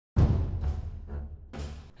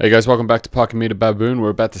Hey guys, welcome back to Parking Meter Baboon. We're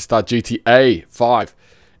about to start GTA 5.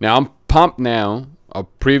 Now, I'm pumped now. I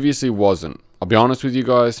previously wasn't. I'll be honest with you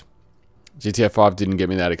guys. GTA 5 didn't get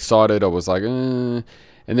me that excited. I was like, And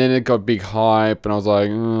then it got big hype, and I was like,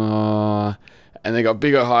 And they got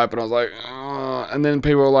bigger hype, and I was like, And then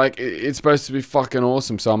people were like, it's supposed to be fucking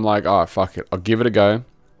awesome. So I'm like, alright, fuck it. I'll give it a go.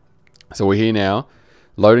 So we're here now,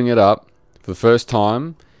 loading it up for the first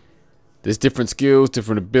time. There's different skills,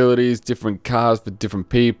 different abilities, different cars for different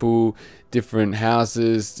people, different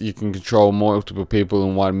houses. You can control multiple people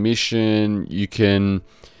in one mission.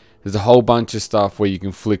 There's a whole bunch of stuff where you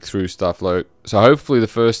can flick through stuff. Like, so hopefully the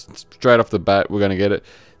first, straight off the bat, we're going to get it.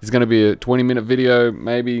 It's going to be a 20-minute video,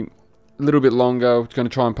 maybe a little bit longer. We're going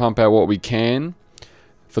to try and pump out what we can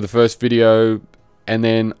for the first video, and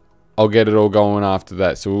then I'll get it all going after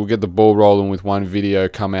that. So we'll get the ball rolling with one video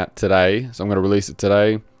come out today. So I'm going to release it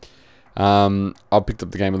today. I picked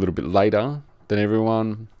up the game a little bit later than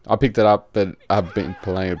everyone. I picked it up, but I've been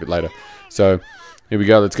playing it a bit later. So here we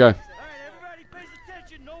go. Let's go.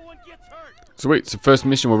 Sweet. So first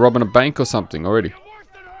mission, we're robbing a bank or something already.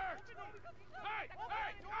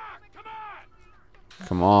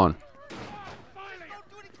 Come on.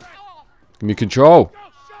 Give me control.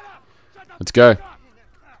 Let's go.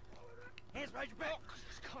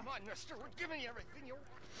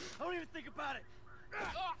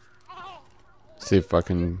 See if I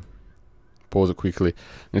can pause it quickly.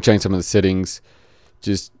 I'm going to change some of the settings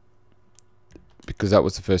just because that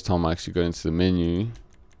was the first time I actually got into the menu.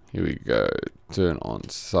 Here we go. Turn on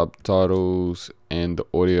subtitles and the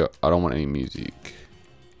audio. I don't want any music.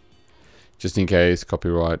 Just in case,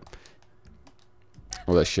 copyright.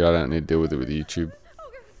 All that shit, I don't need to deal with it with YouTube.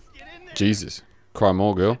 Jesus. Cry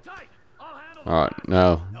more, girl. Alright,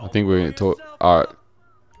 now I think we're going to talk. Alright.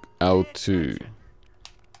 L2.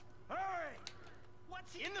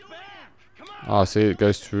 Oh, see, it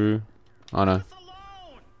goes through. Oh no.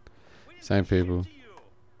 Same people.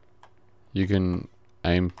 You can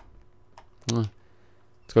aim.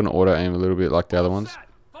 It's got an auto aim a little bit like the other ones.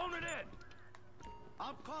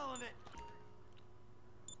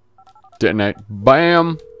 Detonate.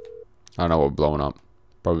 Bam! I don't know what we're blowing up.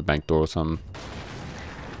 Probably bank door or something.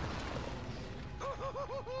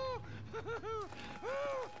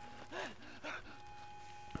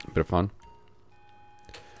 Bit of fun.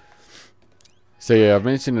 So yeah, I've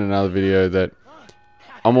mentioned in another video that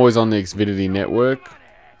I'm always on the Xfinity network.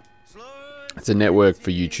 It's a network for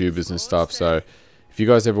YouTubers and stuff. So if you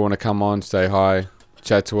guys ever want to come on, say hi,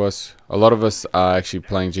 chat to us. A lot of us are actually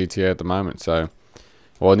playing GTA at the moment. So,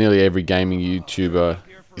 well, nearly every gaming YouTuber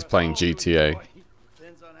is playing GTA.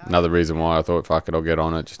 Another reason why I thought, fuck it, I'll get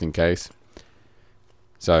on it just in case.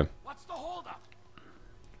 So,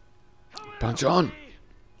 punch on.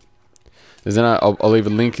 I'll leave a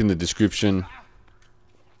link in the description.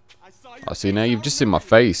 I see, now you've just seen my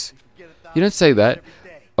face. You don't say that.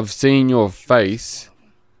 I've seen your face.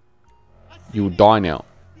 You'll die now.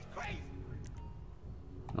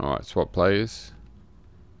 Alright, swap players.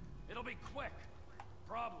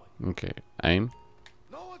 Okay, aim.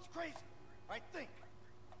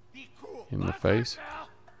 In the face.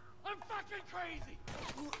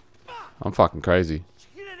 I'm fucking crazy.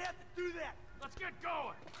 You didn't have to do that. Let's get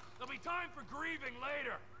going. There'll be time for grieving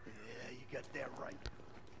later. Yeah, you got that right.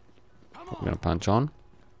 We're gonna punch on.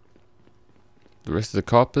 The rest of the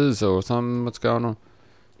coppers or something. What's going on?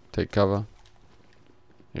 Take cover.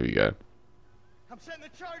 Here we go. I'm setting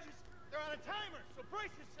the charges. They're on a timer, so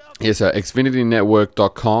brace yourself. Yeah, so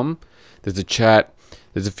xfinitynetwork.com. There's a chat.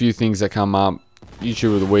 There's a few things that come up.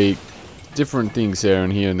 YouTube of the week. Different things there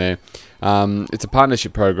and here and there. It's a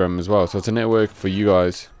partnership program as well, so it's a network for you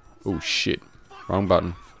guys. Oh shit! Wrong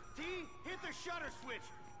button. Hit the shutter switch.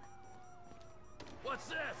 What's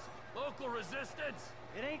this? Local resistance?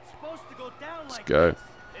 It ain't supposed to go down like Go. this.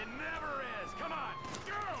 It never is. Come on,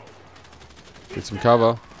 go. Get some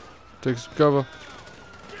cover. Take some cover.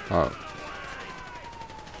 Alright.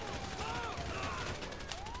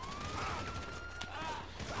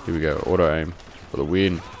 Here we go. Auto aim for the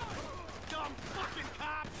win.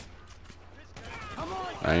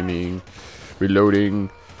 Aiming.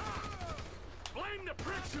 Reloading. Blame the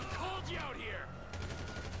pricks who called you out here.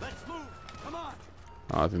 Let's move. Come on.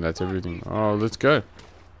 I think that's everything. Oh, let's go.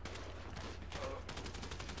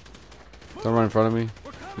 Don't run in front of me.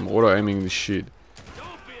 I'm auto aiming this shit.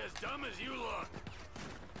 Don't be as dumb as you look.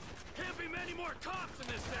 Can't be many more cops in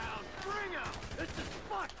this town. Bring 'em. It's just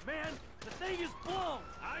fucked, man. The thing is blown.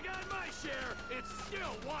 I got my share. It's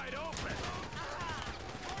still wide open.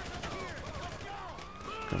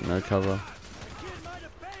 Got no cover.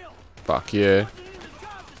 Fuck yeah.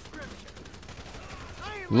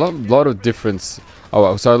 Lot of difference. Oh,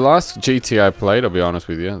 well, so the last GTA I played, I'll be honest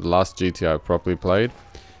with you, the last GTA I properly played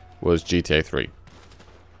was GTA 3.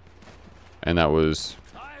 And that was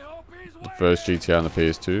the first GTA on the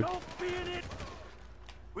PS2.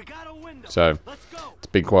 So, it's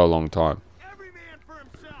been quite a long time.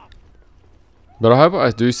 But I hope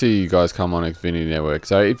I do see you guys come on Xfinity Network.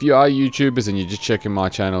 So, if you are YouTubers and you're just checking my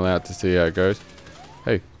channel out to see how it goes,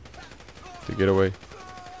 hey, to get away.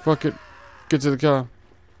 Fuck it. Get to the car.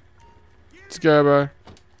 Let's go, bro.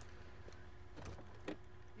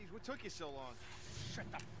 What took you so long? Shut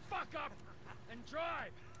the fuck up and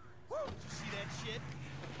drive. Woo! Did you see that shit?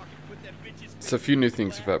 Fucking put that bitch's. So a few new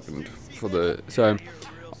things have happened for the. So,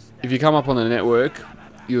 if you come up on the network,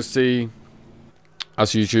 you'll see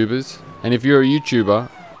us YouTubers, and if you're a YouTuber,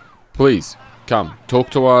 please come talk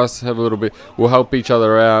to us. Have a little bit. We'll help each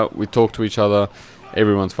other out. We talk to each other.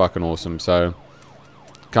 Everyone's fucking awesome. So,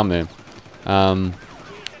 come there.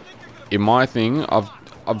 In my thing, I've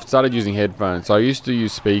started using headphones. So I used to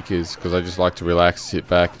use speakers because I just like to relax, sit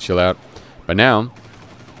back, chill out. But now,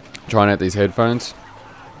 trying out these headphones,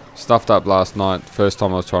 stuffed up last night. First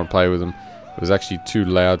time I was trying to play with them, it was actually too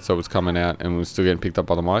loud, so it was coming out and was still getting picked up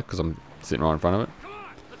by the mic because I'm sitting right in front of it. Come on,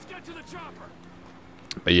 let's get to the chopper.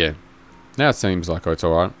 But yeah, now it seems like it's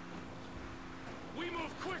alright.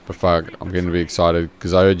 But fuck, I'm getting to be excited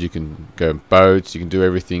because I heard you can go in boats, you can do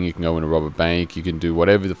everything, you can go in and rob a bank, you can do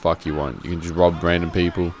whatever the fuck you want. You can just rob random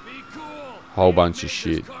people, whole bunch of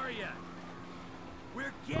shit.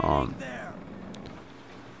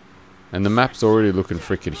 And the map's already looking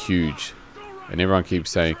freaking huge, and everyone's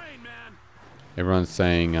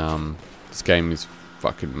saying this game is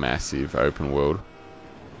fucking massive, open world.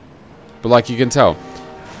 But like you can tell,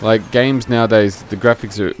 like games nowadays, the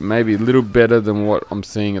graphics are maybe a little better than what I'm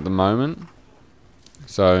seeing at the moment.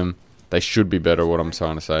 So they should be better, what I'm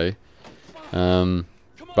trying to say.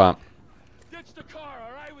 But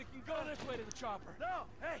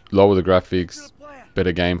lower the graphics,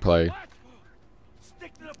 better gameplay,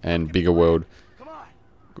 and bigger world.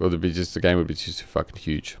 Or the game would be just fucking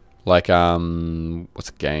huge. Like what's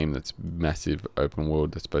a game that's massive open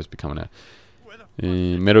world that's supposed to be coming out?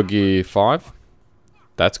 Metal Gear 5.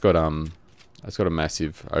 That's got a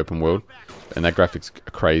massive open world, and that graphics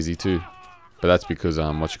are crazy too. But that's because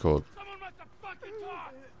what you call it?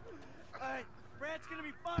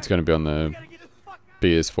 It's going to be on the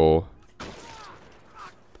PS4.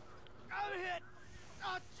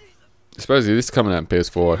 Supposedly this is coming out on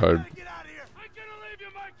PS4. I hope.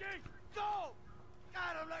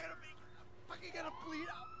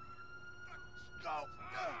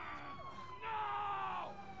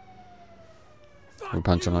 We'll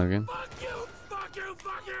punch on it again.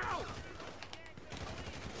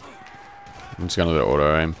 I'm just gonna let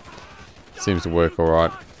auto aim. Seems to work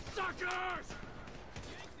alright.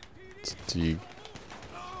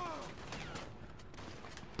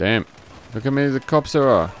 Damn. Look how many of the cops there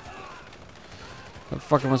are. How the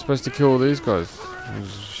fuck am I supposed to kill all these guys? I'll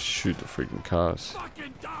just shoot the freaking cars.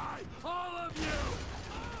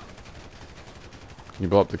 Can you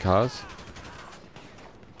blow up the cars?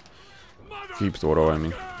 Keeps auto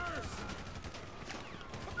aiming.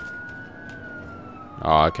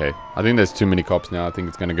 Oh, okay. I think there's too many cops now. I think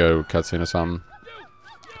it's gonna go cutscene or something.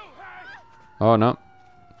 Oh no.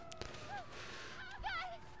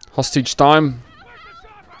 Hostage time.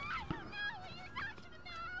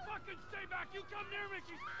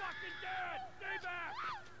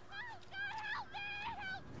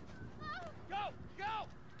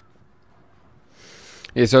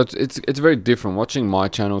 Yeah, so it's very different. Watching my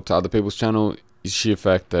channel to other people's channel is sheer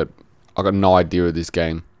fact that I got no idea of this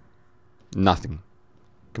game. Nothing.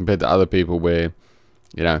 Compared to other people where,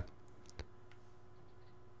 you know,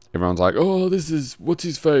 everyone's like, oh, this is what's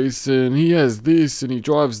his face, and he has this, and he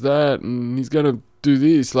drives that, and he's gonna do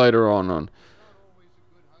this later on.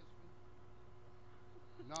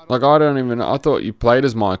 Like, I don't even. I thought you played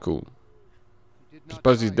as Michael. I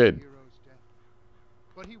suppose he's dead.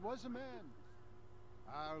 But he was a man.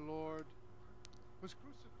 Our Lord was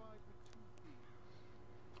crucified with 2 thieves.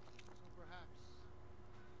 So perhaps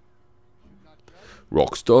should not judge.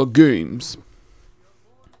 Rockstar Games.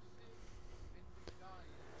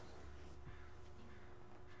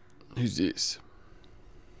 Who's this?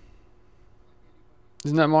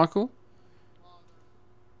 Isn't that Michael?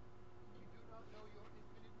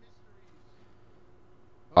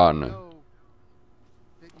 I don't know.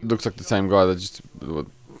 Looks like the same guy that just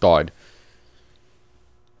died.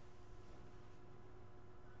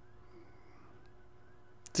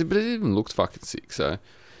 See, but it even looks fucking sick, so,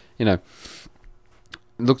 you know,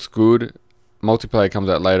 it looks good. Multiplayer comes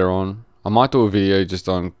out later on. I might do a video just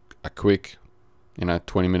on a quick you know,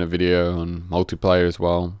 20-minute video on multiplayer as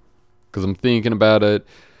well. Because I'm thinking about it.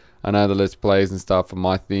 I know the Let's Plays and stuff are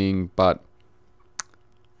my thing, but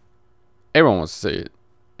everyone wants to see it.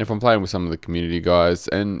 If I'm playing with some of the community guys,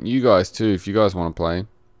 and you guys too, if you guys want to play,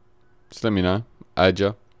 just let me know. Add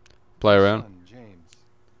ya. Play around. Son, James.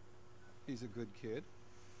 He's a good kid.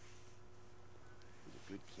 He's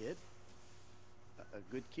a good kid? A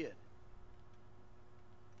good kid?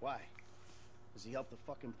 Why? Does he help the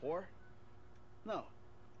fucking poor? No.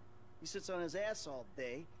 He sits on his ass all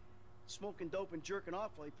day, smoking dope and jerking off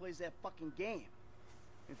while he plays that fucking game.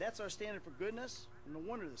 If that's our standard for goodness, then no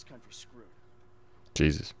wonder this country's screwed.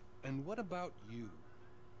 Jesus. And what about you?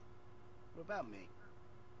 What about me?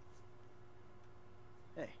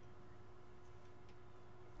 Hey.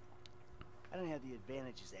 I don't have the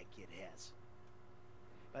advantages that kid has.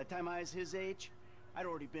 By the time I was his age, I'd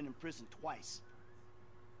already been in prison twice.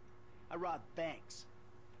 I robbed banks.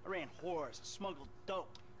 I ran whores, smuggled dope.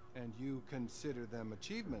 And you consider them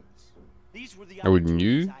achievements? These were the Oh, wouldn't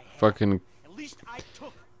opportunities you? I had. Fucking At least I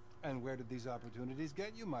took them. And where did these opportunities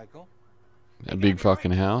get you, Michael? a big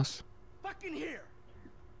fucking house. Fucking here.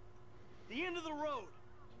 The end of the road.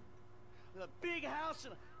 The big house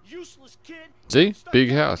and a useless kid. See? Stuck Big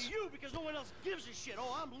down to house. You because no one else gives a shit.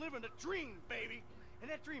 Oh, I'm living a dream, baby.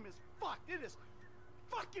 And that dream is fucked. It is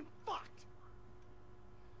fucking fucked.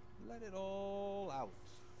 Let it all out.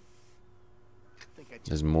 I think I just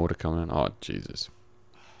There's more to come in. Oh, Jesus.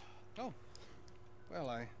 Oh. Well,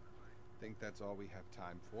 I think that's all we have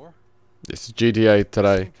time for. This is GTA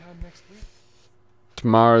today. Same time next week?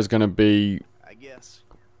 Tomorrow's going to be I guess.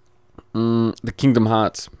 the Kingdom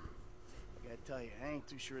Hearts. I gotta tell you, I ain't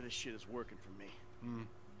too sure this shit is working for me.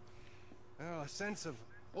 Well, a sense of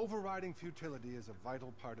overriding futility is a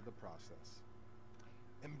vital part of the process.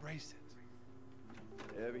 Embrace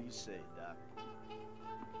it. Whatever you say, Doc.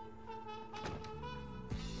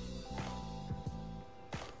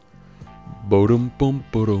 Boom, boom,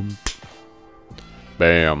 boom.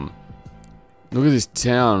 Bam. Look at this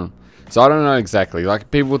town. So I don't know exactly.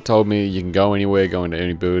 Like, people told me you can go anywhere, go into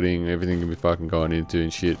any building, everything can be fucking going into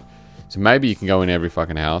and shit. So maybe you can go in every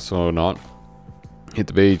fucking house or not. Hit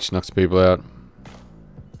the beach, knock some people out.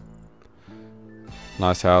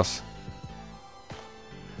 Nice house.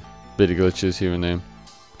 Bit of glitches here and there.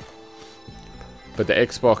 But the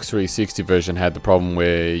Xbox 360 version had the problem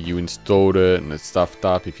where you installed it and it stuffed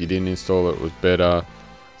up. If you didn't install it, it was better.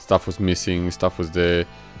 Stuff was missing, stuff was there.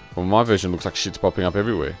 Well, my version looks like shit's popping up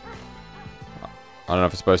everywhere. I don't know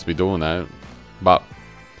if it's supposed to be doing that, but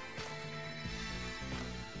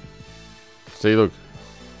see, look.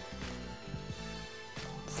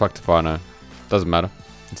 Fucked if I know. Doesn't matter.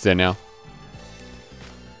 It's there now.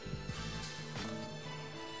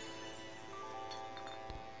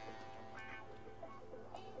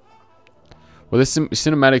 Well, the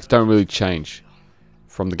cinematics don't really change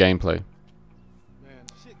from the gameplay. Man,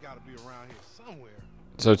 shit gotta be around here somewhere.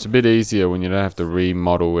 So it's a bit easier when you don't have to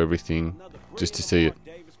remodel everything just to see it.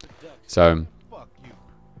 So, Fuck you.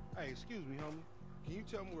 Hey, excuse me, homie. Can you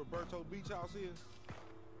tell me where Berto Beach House is?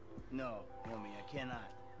 No, homie, I cannot.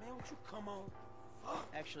 Man, would you come on?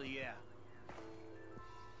 Actually, yeah.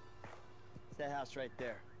 It's that house right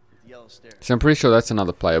there, with the yellow stairs. I'm pretty sure that's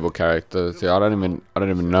another playable character. See, I don't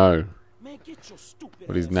even know Man, get your stupid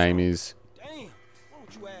what his ass name on. is. Damn. Why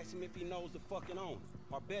don't you ask him if he knows the fucking owner?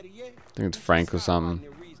 Or better yet, I think it's Frank or something.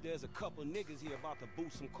 it reads there's a couple niggas here about to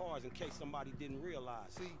boost some cars in case somebody didn't realize.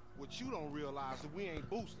 See, what you don't realize is we ain't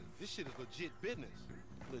boosting. This shit is legit business.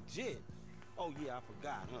 Legit. Oh yeah, I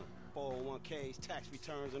forgot, huh? 401ks, tax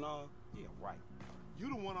returns and all. Yeah, right. You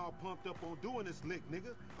the one all pumped up on doing this lick,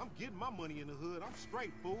 nigga. I'm getting my money in the hood. I'm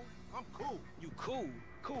straight, fool. I'm cool. You cool?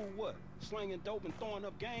 Cool what? Slinging dope and throwing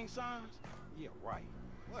up gang signs? Yeah, right.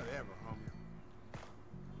 Whatever, homie.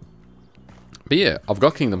 But yeah, I've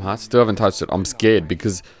got Kingdom Hearts. Still haven't touched it. I'm scared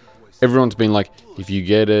because everyone's been like, if you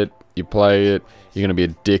get it, you play it, you're gonna be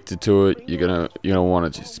addicted to it. You're gonna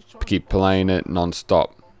want to just keep playing it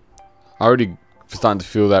non-stop. I already starting to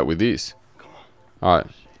feel that with this. All right,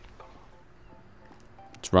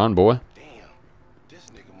 let's run, boy. Damn, this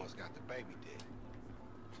nigga must got the baby dick.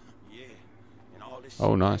 Yeah. And all this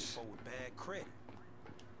Oh, shit nice. paid for with bad credit.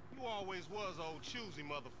 You always was old choosy,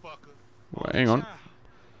 motherfucker. Well, hang on.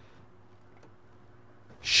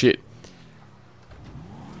 Shit.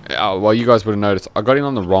 Well, you guys would have noticed I got in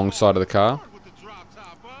on the wrong side of the car With the drop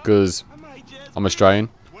top, huh? because I might just I'm Australian.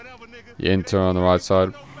 Whatever, nigga. You enter on the right side.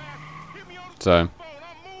 Hit me on the So phone.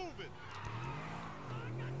 I'm moving.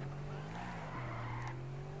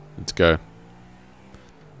 let's go.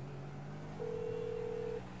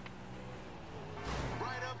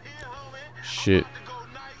 Right up here, homie. Shit. To go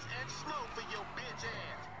nice and slow for your bitch.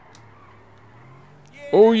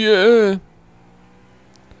 Oh yeah.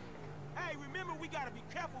 Hey, remember we gotta be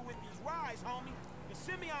careful with these rides, homie. The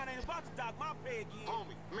Simeon ain't about to dock my pay again.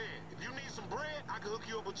 Homie, man, if you need some bread, I can hook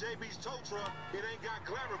you up with JB's tow truck. It ain't got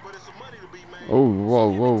glamour, but it's some money to be made. Oh, whoa,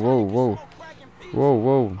 whoa, whoa, whoa. Whoa,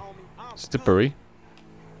 whoa. Slippery.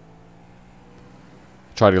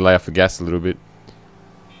 Try to lay off the gas a little bit.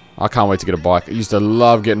 I can't wait to get a bike. I used to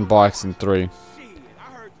love getting bikes in 3. Shit, I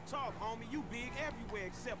heard you talk, homie. You big everywhere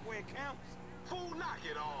except where it counts. Fool, knock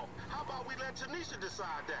it off. How about we let Tanisha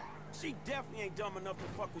decide that? She definitely ain't dumb enough to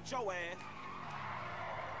fuck with your ass.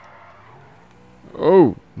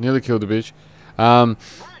 Oh, nearly killed the bitch.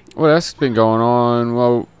 What else has been going on?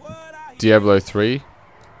 Well, Diablo 3.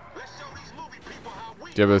 Let's show these movie people how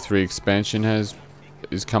we Diablo 3 expansion is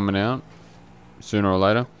coming out sooner or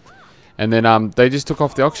later. And then they just took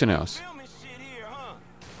off the auction house. Filming shit here, huh?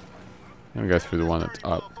 I'm gonna go through the one that's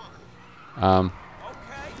up. Okay.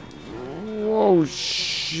 Whoa,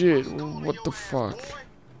 shit! What the fuck?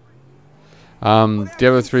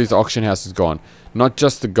 Diablo 3's auction house is gone. Not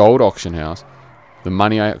just the gold auction house, the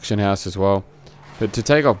money auction house as well. But to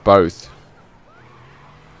take off both,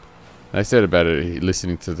 they said about it,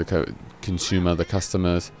 listening to the consumer, the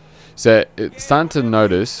customers. So it's starting to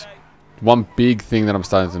notice. One big thing that I'm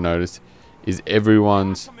starting to notice is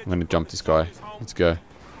everyone's. I'm gonna jump this guy. Let's go.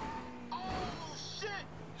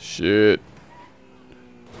 Shit.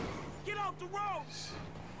 Get off the road.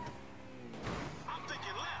 I'm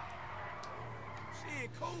thinking left.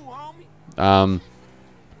 Shit, cool, homie.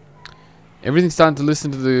 Everything's starting to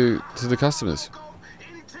listen to the customers.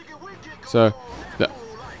 Any ticket we get, So,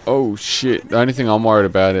 oh shit! The only thing I'm worried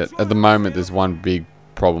about at the moment, there's one big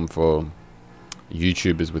problem for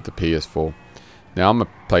YouTubers with the PS4. Now I'm a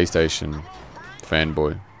PlayStation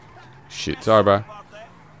fanboy. Shit, sorry, bro.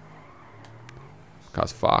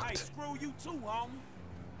 Car's Hey, fucked. screw you too,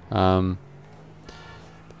 homie.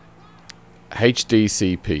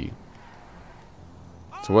 HDCP.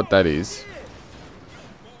 So what that is?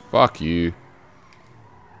 Fuck you.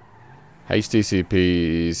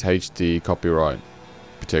 HDCP is HD copyright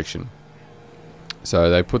protection. So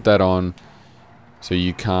they put that on so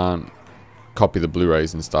you can't copy the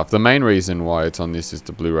Blu-rays and stuff. The main reason why it's on this is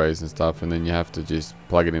the Blu-rays and stuff, and then you have to just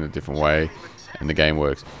plug it in a different way and the game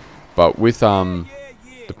works. But with the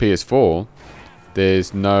PS4,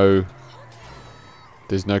 there's no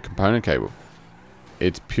component cable.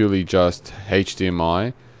 It's purely just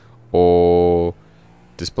HDMI or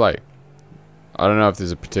display. I don't know if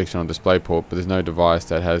there's a protection on display port, but there's no device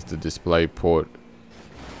that has the display port.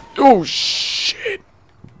 Oh shit!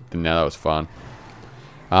 Now that was fun.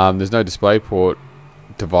 There's no display port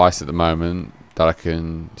device at the moment that I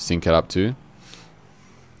can sync it up to.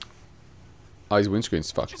 Oh, his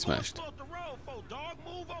windscreen's fucking smashed.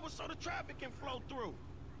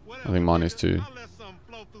 I think mine is too. I'll let something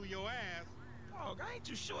flow through your ass. Dog, I ain't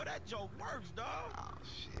too sure that joke works, dog. Oh,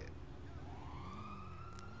 shit.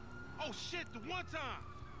 Oh, shit, the one time.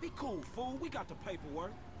 Be cool, fool. We got the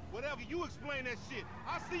paperwork. Whatever, you explain that shit.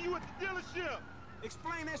 I'll see you at the dealership.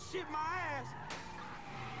 Explain that shit my ass.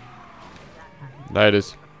 There it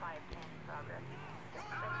is.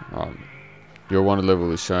 Your wanted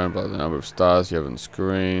level is shown by the number of stars you have on the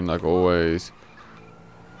screen, like always.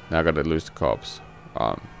 Now I gotta lose the cops.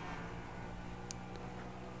 Okay.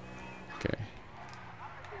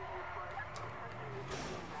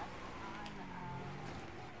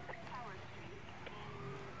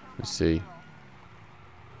 Let's see.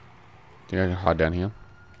 Think I can hide down here?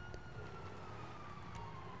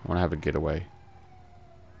 I wanna have a getaway.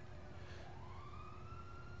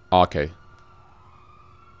 Oh, okay.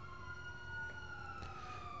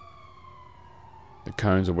 The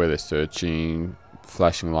cones are where they're searching.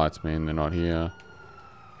 Flashing lights mean they're not here.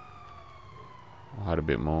 I'll hide a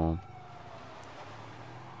bit more.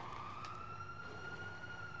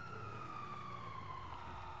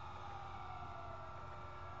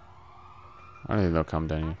 I don't think they'll come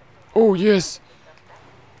down here. Oh, yes!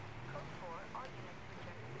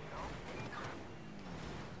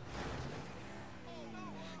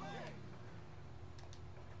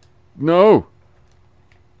 No!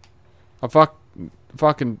 I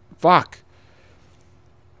fucking fuck!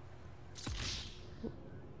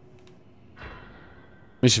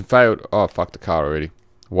 Mission failed. Oh, fuck the car already.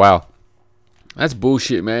 Wow. That's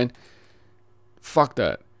bullshit, man. Fuck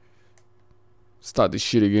that. Start this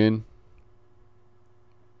shit again.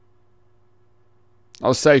 I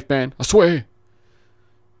was safe, man. I swear.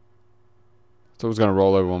 Thought I was going to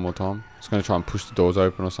roll over one more time. I was going to try and push the doors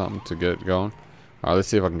open or something to get it going. Alright, let's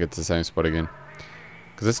see if I can get to the same spot again.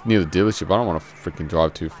 Because that's near the dealership. I don't want to freaking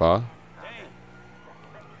drive too far.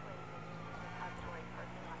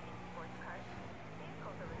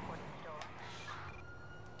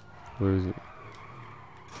 Where is it?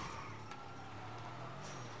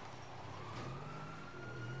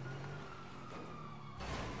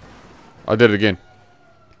 I did it again.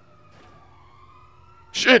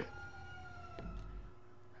 Shit!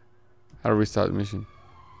 How do we restart the mission?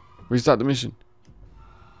 Restart the mission.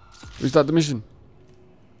 Restart the mission.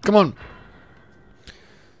 Come on.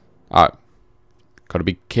 Alright. Gotta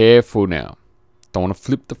be careful now. Don't want to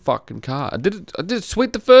flip the fucking car. I did it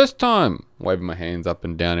sweet the first time. Waving my hands up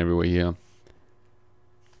and down everywhere here.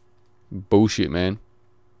 Bullshit, man.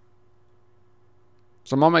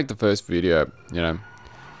 So I might make the first video, you know.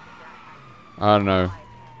 I don't know.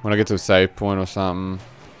 When I get to a save point or something.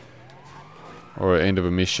 Or end of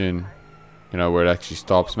a mission. You know, where it actually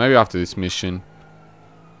stops. Maybe after this mission.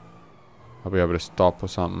 I'll be able to stop or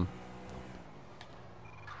something.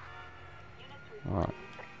 Alright.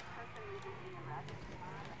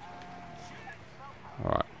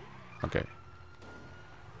 Alright. Okay.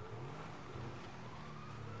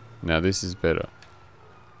 Now this is better.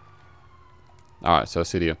 Alright, so I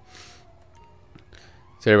sit here.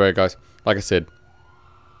 So anyway, guys, like I said,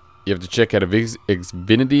 you have to check out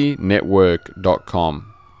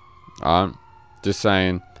xfinitynetwork.com. Alright. Just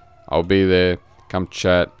saying, I'll be there. Come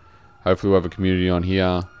chat. Hopefully we'll have a community on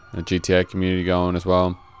here. A GTA community going as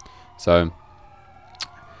well. So,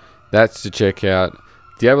 that's to check out.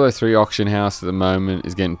 Diablo 3 auction house at the moment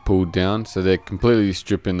is getting pulled down. So they're completely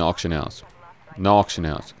stripping the auction house. No auction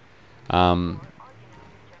house.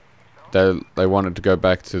 They wanted to go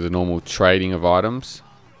back to the normal trading of items.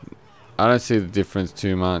 I don't see the difference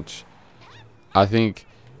too much. I think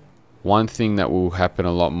one thing that will happen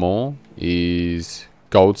a lot more is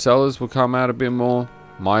gold sellers will come out a bit more.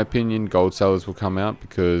 My opinion, gold sellers will come out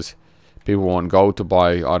because people want gold to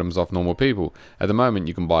buy items off normal people. At the moment,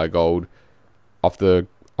 you can buy gold off the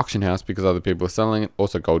auction house because other people are selling it.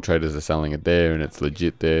 Also, gold traders are selling it there and it's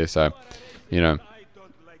legit there. So, you know,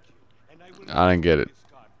 I don't get it.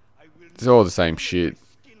 It's all the same shit.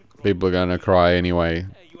 People are going to cry anyway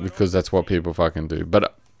because that's what people fucking do.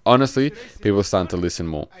 But honestly, people are starting to listen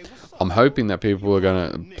more. I'm hoping that people are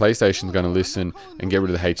PlayStation's going to listen and get rid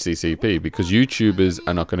of the HDCP because YouTubers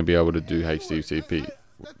are not going to be able to do HDCP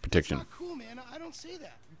protection. That's not cool, man. I don't say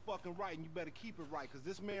that. You fucking right, and you better keep it right, because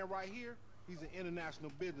this man right here, he's an international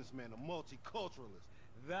businessman, a multiculturalist.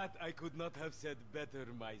 That I could not have said better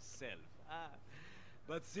myself.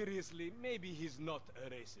 But seriously, maybe he's not a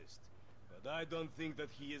racist. But I don't think that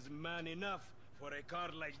he is man enough for a car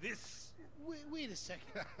like this. Wait a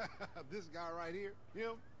second. This guy right here,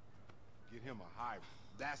 him? Get him a hybrid.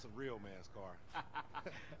 That's a real man's car.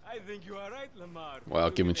 I think you are right, Lamar. Well,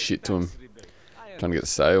 giving shit to him. Trying to get a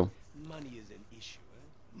sale. Money is an issue, eh?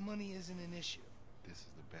 Money isn't an issue. This is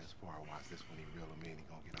the best part. Watch this when he reel him in. He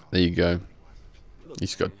gonna get all. There you go. He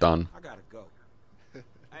just got done. I gotta go.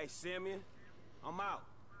 Hey, Simeon, I'm out.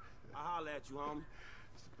 I'll holler at you, homie.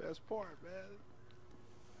 It's the best part, man.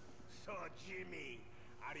 So, Jimmy,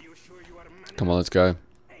 are you sure you are man? Come on, let's go.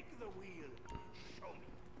 Take the wheel. Show me.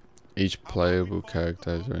 Each playable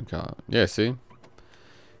character has their own car. Yeah, see?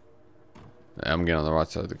 I'm getting on the right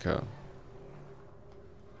side of the car.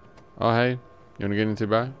 Oh, hey. You want to get into,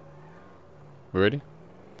 bro? We ready?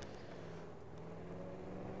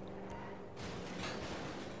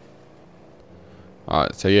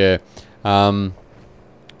 Alright, so yeah. This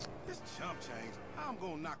chump change. I'm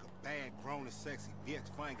gonna knock a bad, grown and sexy bitch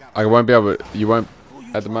if I ain't got. I won't be able to, you won't,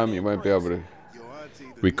 at the moment, you won't be able to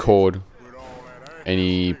record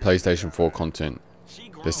any PlayStation 4 content.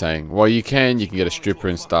 They're saying, well, you can get a stripper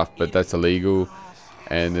and stuff, but that's illegal.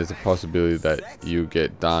 And there's a possibility that you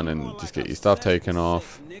get done and just get your stuff taken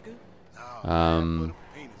off. Well,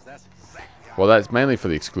 that's mainly for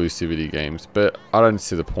the exclusivity games, but I don't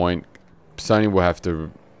see the point. Sony will have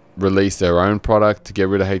to release their own product to get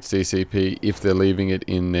rid of HDCP if they're leaving it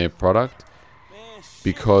in their product.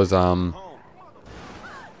 Because, what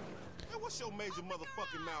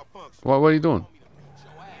are you doing?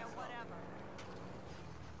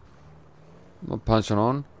 I'm not punching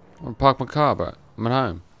on. I'm gonna park my car, bro. I'm at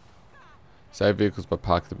home. Save vehicles by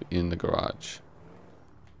parking them in the garage.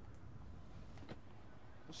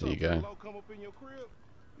 There you go.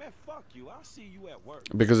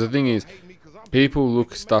 Because the thing is, people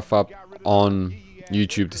look stuff up on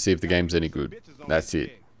YouTube to see if the game's any good. That's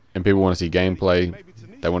it. And people want to see gameplay.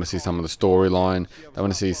 They want to see some of the storyline. They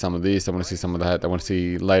want to see some of this. They want to see some of that. They want to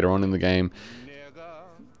see later on in the game.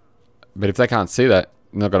 But if they can't see that,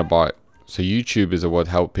 they're not going to buy it. So YouTubers are what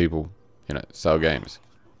help people, you know, sell games.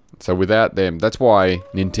 So without them, that's why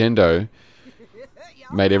Nintendo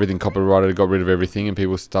made everything copyrighted, got rid of everything, and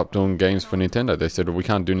people stopped doing games for Nintendo. They said, well, we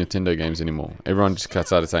can't do Nintendo games anymore. Everyone just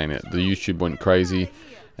started saying it. The YouTube went crazy,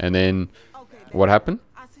 And then, what happened?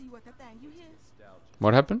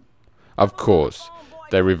 What happened? Of course,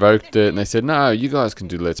 they revoked it and they said, no, you guys can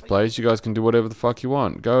do Let's Plays. You guys can do whatever the fuck you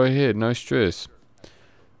want. Go ahead, no stress.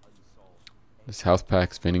 There's health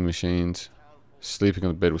packs, vending machines. Sleeping on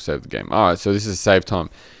the bed will save the game. Alright, so this is a save time.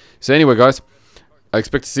 So anyway, guys, I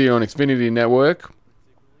expect to see you on Xfinity Network.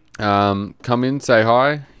 Come in, say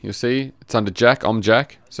hi. You'll see it's under Jack. I'm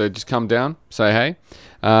Jack. So just come down, say hey.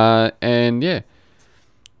 And yeah.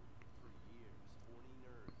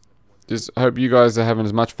 Just hope you guys are having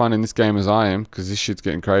as much fun in this game as I am, because this shit's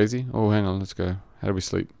getting crazy. Oh, hang on, let's go. How do we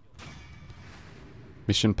sleep?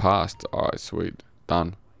 Mission passed. Alright, sweet.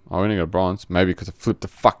 Done. I only got a bronze. Maybe because I flipped the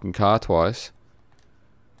fucking car twice.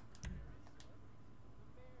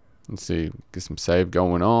 Let's see. Get some save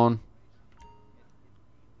going on.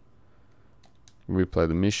 Replay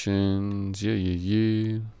the missions.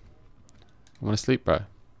 Yeah. I want to sleep, bro. Do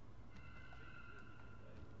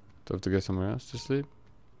I have to go somewhere else to sleep?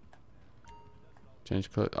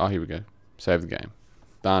 Change clothes. Oh, here we go. Save the game.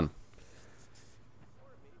 Done.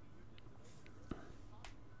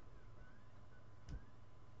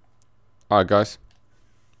 Alright, guys.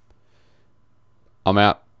 I'm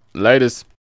out. Laters.